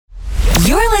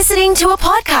listening to a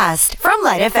podcast from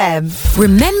LITE FM.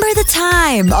 Remember the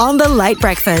time on the LITE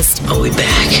Breakfast, Are we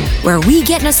back? where we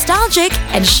get nostalgic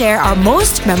and share our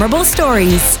most memorable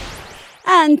stories.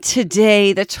 And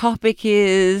today the topic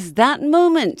is that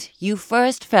moment you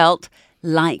first felt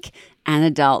like an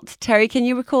adult. Terry, can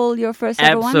you recall your first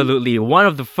ever one? Absolutely. One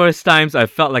of the first times I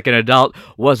felt like an adult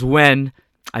was when,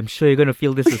 I'm sure you're going to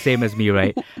feel this the same as me,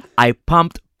 right? I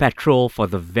pumped petrol for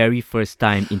the very first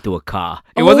time into a car.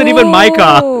 It wasn't even my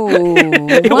car.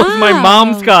 It was my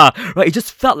mom's car. Right? It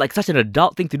just felt like such an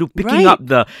adult thing to do. Picking up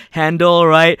the handle,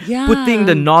 right? Yeah. Putting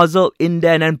the nozzle in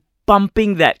there and then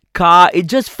pumping that car. It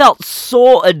just felt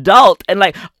so adult. And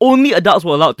like only adults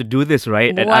were allowed to do this, right?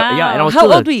 And Wow. and I was How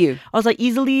still old were you? I was like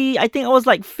easily, I think I was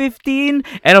like 15.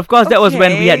 And of course, that was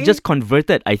when we had just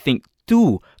converted, I think,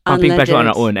 to pumping petrol on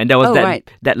our own. And there was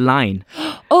that line.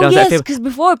 Oh, was yes, that because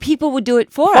before people would do it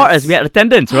for For us. us, we had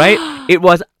attendance, right? It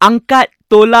was angkat,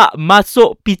 tolak,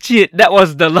 masuk, picit. That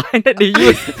was the line that they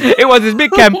used. It was this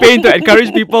big campaign to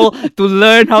encourage people to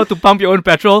learn how to pump your own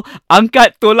petrol.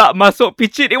 Angkat, tolak, masuk,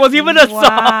 picit. It was even a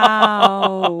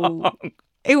Wow.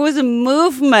 It was a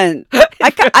movement.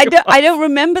 I don't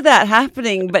remember that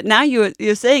happening, but now you're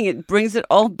saying it brings it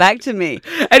all back to me.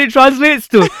 song. And it translates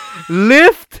to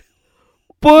lift,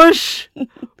 push,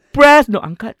 press. No,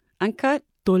 angkat, Angkat,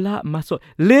 tolak, masuk.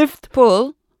 Lift,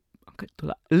 pull. angkat,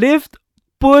 tolak. Lift,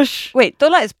 push, Wait,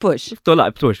 tolak is push.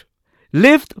 tolak, push.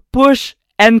 Lift, push,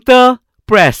 enter,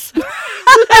 press.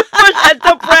 Lift, push,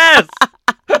 enter, press.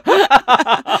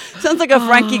 Sounds like a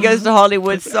Frankie Goes to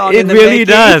Hollywood song. It in the really making.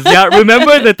 does. Yeah.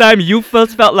 Remember the time you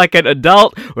first felt like an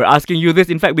adult? We're asking you this.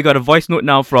 In fact, we got a voice note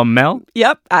now from Mel.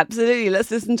 Yep, absolutely.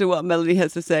 Let's listen to what Melody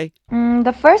has to say.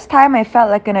 The first time I felt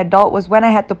like an adult was when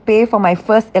I had to pay for my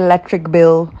first electric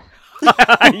bill.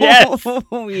 Yes.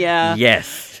 Oh, yeah.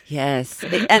 Yes. Yes.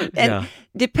 And Yeah.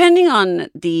 depending on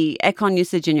the aircon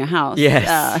usage in your house Yes.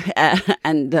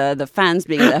 and the fans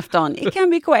being left on, it can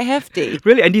be quite hefty.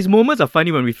 Really, and these moments are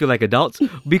funny when we feel like adults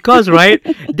because, right,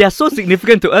 they're so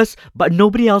significant to us, but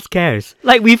nobody else cares.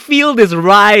 Like we feel this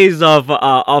rise of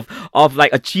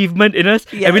like achievement in us,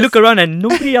 and we Yes. look around and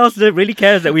nobody else really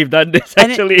cares that we've done this.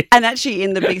 Actually, And actually,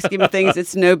 in the big scheme of things,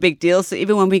 it's no big deal. So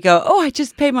even when we go, oh, I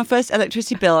just paid my first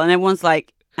electricity bill, and everyone's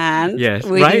like, and Yes,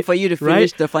 waiting right, for you to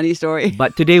finish right. the funny story.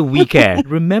 but today we care.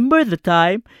 Remember the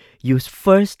time you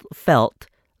first felt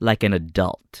like an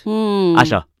adult,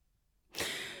 Asha?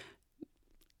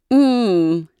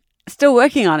 Still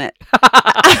working on it.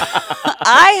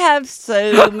 I have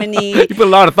so many You put a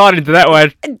lot of thought into that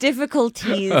one.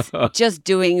 difficulties just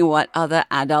doing what other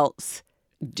adults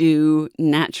do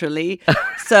naturally.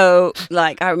 So,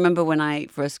 like, I remember when I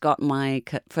first got my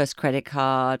first credit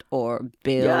card or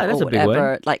bill Yeah, that's or a big one.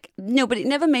 whatever. Like, no, but it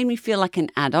never made me feel like an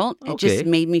adult. It just Okay.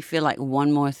 made me feel like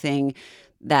one more thing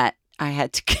that I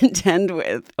had to contend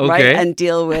with, Okay. right? And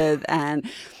deal with and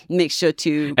make sure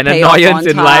to An pay off annoyance on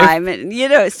in life. time. And, you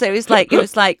know, so it was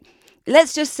like,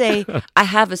 let's just say I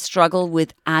have a struggle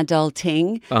with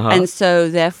adulting. And so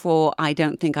therefore, I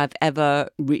don't think I've ever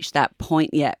reached that point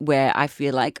yet where I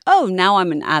feel like, oh, now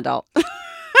I'm an adult.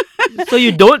 So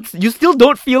you still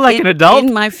don't feel like an adult?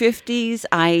 In my 50s,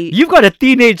 You've got a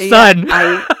teenage son.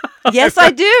 Yes, I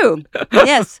do.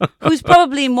 Yes. Who's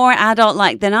probably more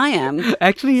adult-like than I am.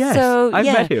 Actually, yes. So, I've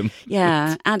yeah. met him.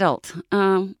 Yeah, adult.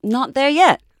 Not there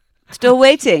yet. Still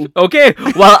waiting. Okay,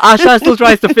 while Asha still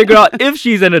tries to figure out if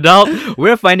she's an adult,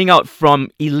 we're finding out from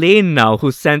Elaine now,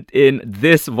 who sent in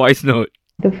this voice note.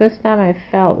 The first time I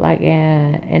felt like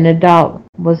an adult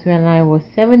was when I was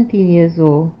 17 years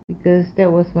old, because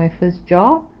that was my first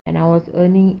job and I was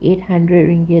earning 800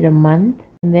 ringgit a month,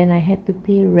 and then I had to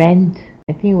pay rent.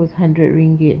 I think it was 100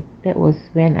 ringgit. That was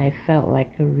when I felt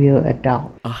like a real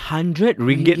adult. 100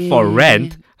 ringgit for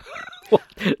rent?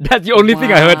 That's the only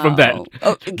thing I heard from that.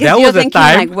 Oh, There because you're was a thinking,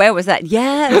 time- like, where was that?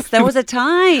 Yes, there was a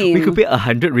time. We could pay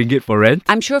 100 ringgit for rent?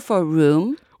 I'm sure for a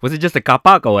room. Was it just a car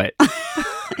park or what?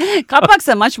 Car parks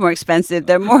are much more expensive.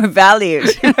 They're more valued.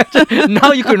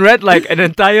 Now you can rent like an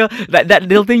entire, that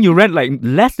little thing you rent like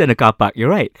less than a car park. You're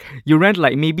right. You rent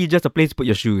like maybe just a place to put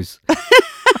your shoes.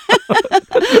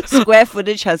 Square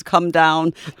footage has come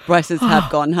down. Prices have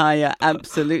gone higher.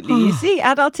 Absolutely. You see,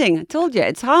 adulting, I told you,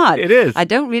 it's hard. It is. I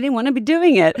don't really want to be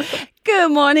doing it.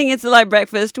 Good morning. It's the LITE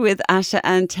Breakfast with Asha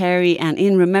and Terry. And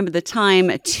in Remember the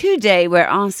Time, today we're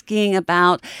asking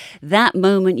about that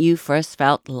moment you first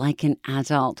felt like an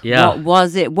adult. Yeah. What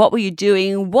was it? What were you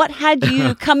doing? What had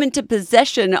you come into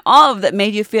possession of that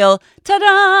made you feel,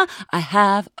 ta-da, I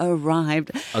have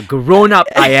arrived? A grown-up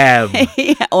I am.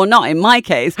 Yeah, or not in my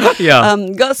case. Yeah.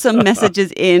 Got some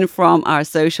messages in from our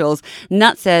socials.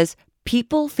 Nut says,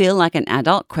 People feel like an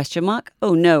adult? Question mark.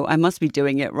 Oh no, I must be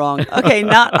doing it wrong. Okay,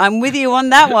 Nat, I'm with you on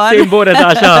that one. Same boat as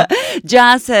Asha.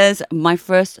 Jazz says, my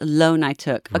first loan I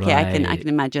took. Okay, I Right. can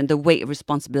imagine the weight of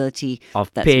responsibility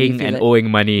Of that's when you paying feel and it. owing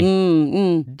money.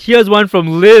 Mm. Here's one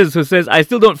from Liz who says, I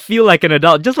still don't feel like an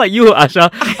adult. Just like you, Asha.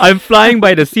 I'm flying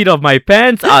by the seat of my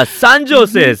pants. Sanjo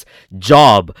says,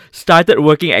 job. Started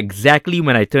working exactly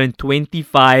when I turned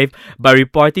 25 by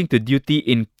reporting to duty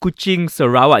in Kuching,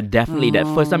 Sarawak. Definitely that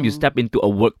first time you step into a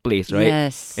workplace, right?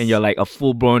 Yes. And you're like a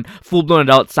full-blown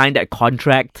adult, signed that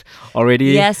contract already.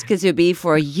 Yes, because you'll be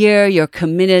for a year, you're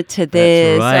committed to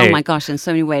this. right. Oh my gosh, in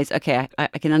so many ways. Okay, I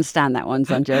can understand that one,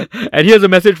 Sanjo. And here's a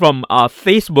message from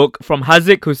Facebook from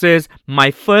Hazik who says, my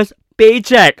first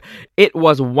paycheck. It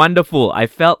was wonderful. I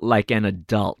felt like an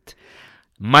adult.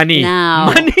 Money. Now-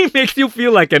 Money makes you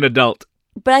feel like an adult.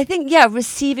 But I think,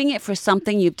 receiving it for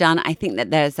something you've done, I think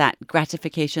that there's that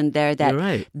gratification there that You're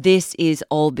right. this is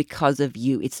all because of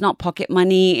you. It's not pocket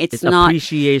money. It's not,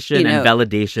 appreciation and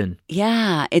validation.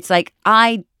 yeah, it's like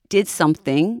I did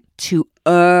something to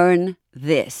earn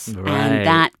this. Right. And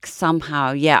that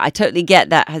somehow, I totally get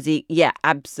that, Hazik. Yeah,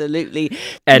 absolutely.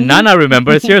 And Nana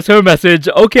remembers, here's her message.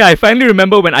 Okay, I finally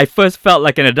remember when I first felt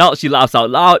like an adult. She laughs out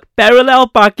loud. Parallel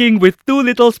parking with too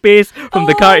little space from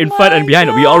the car in front and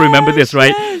behind. We all remember this,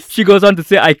 right? yes. She goes on to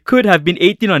say, I could have been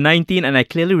 18 or 19 and I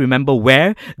clearly remember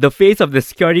where. The face of the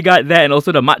security guard there and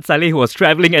also the Mat Saleh who was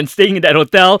travelling and staying in that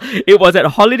hotel. It was at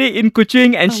Holiday Inn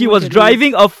Kuching and she my was goodness.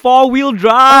 driving a 4-wheel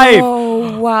drive.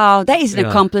 Oh, wow. That is an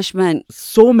accomplishment.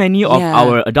 So many of Yeah.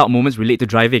 our adult moments relate to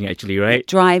driving actually, right?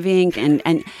 Driving and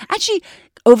actually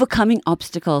overcoming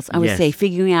obstacles, I would Yes. say,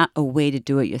 figuring out a way to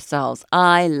do it yourselves.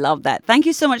 I love that. Thank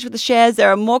you so much for the shares. There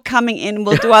are more coming in.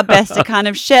 We'll do our best to kind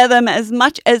of share them as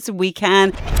much as we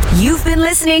can. You've been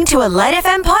listening to a LITE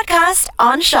FM podcast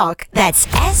on Shock. That's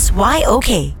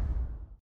SYOK.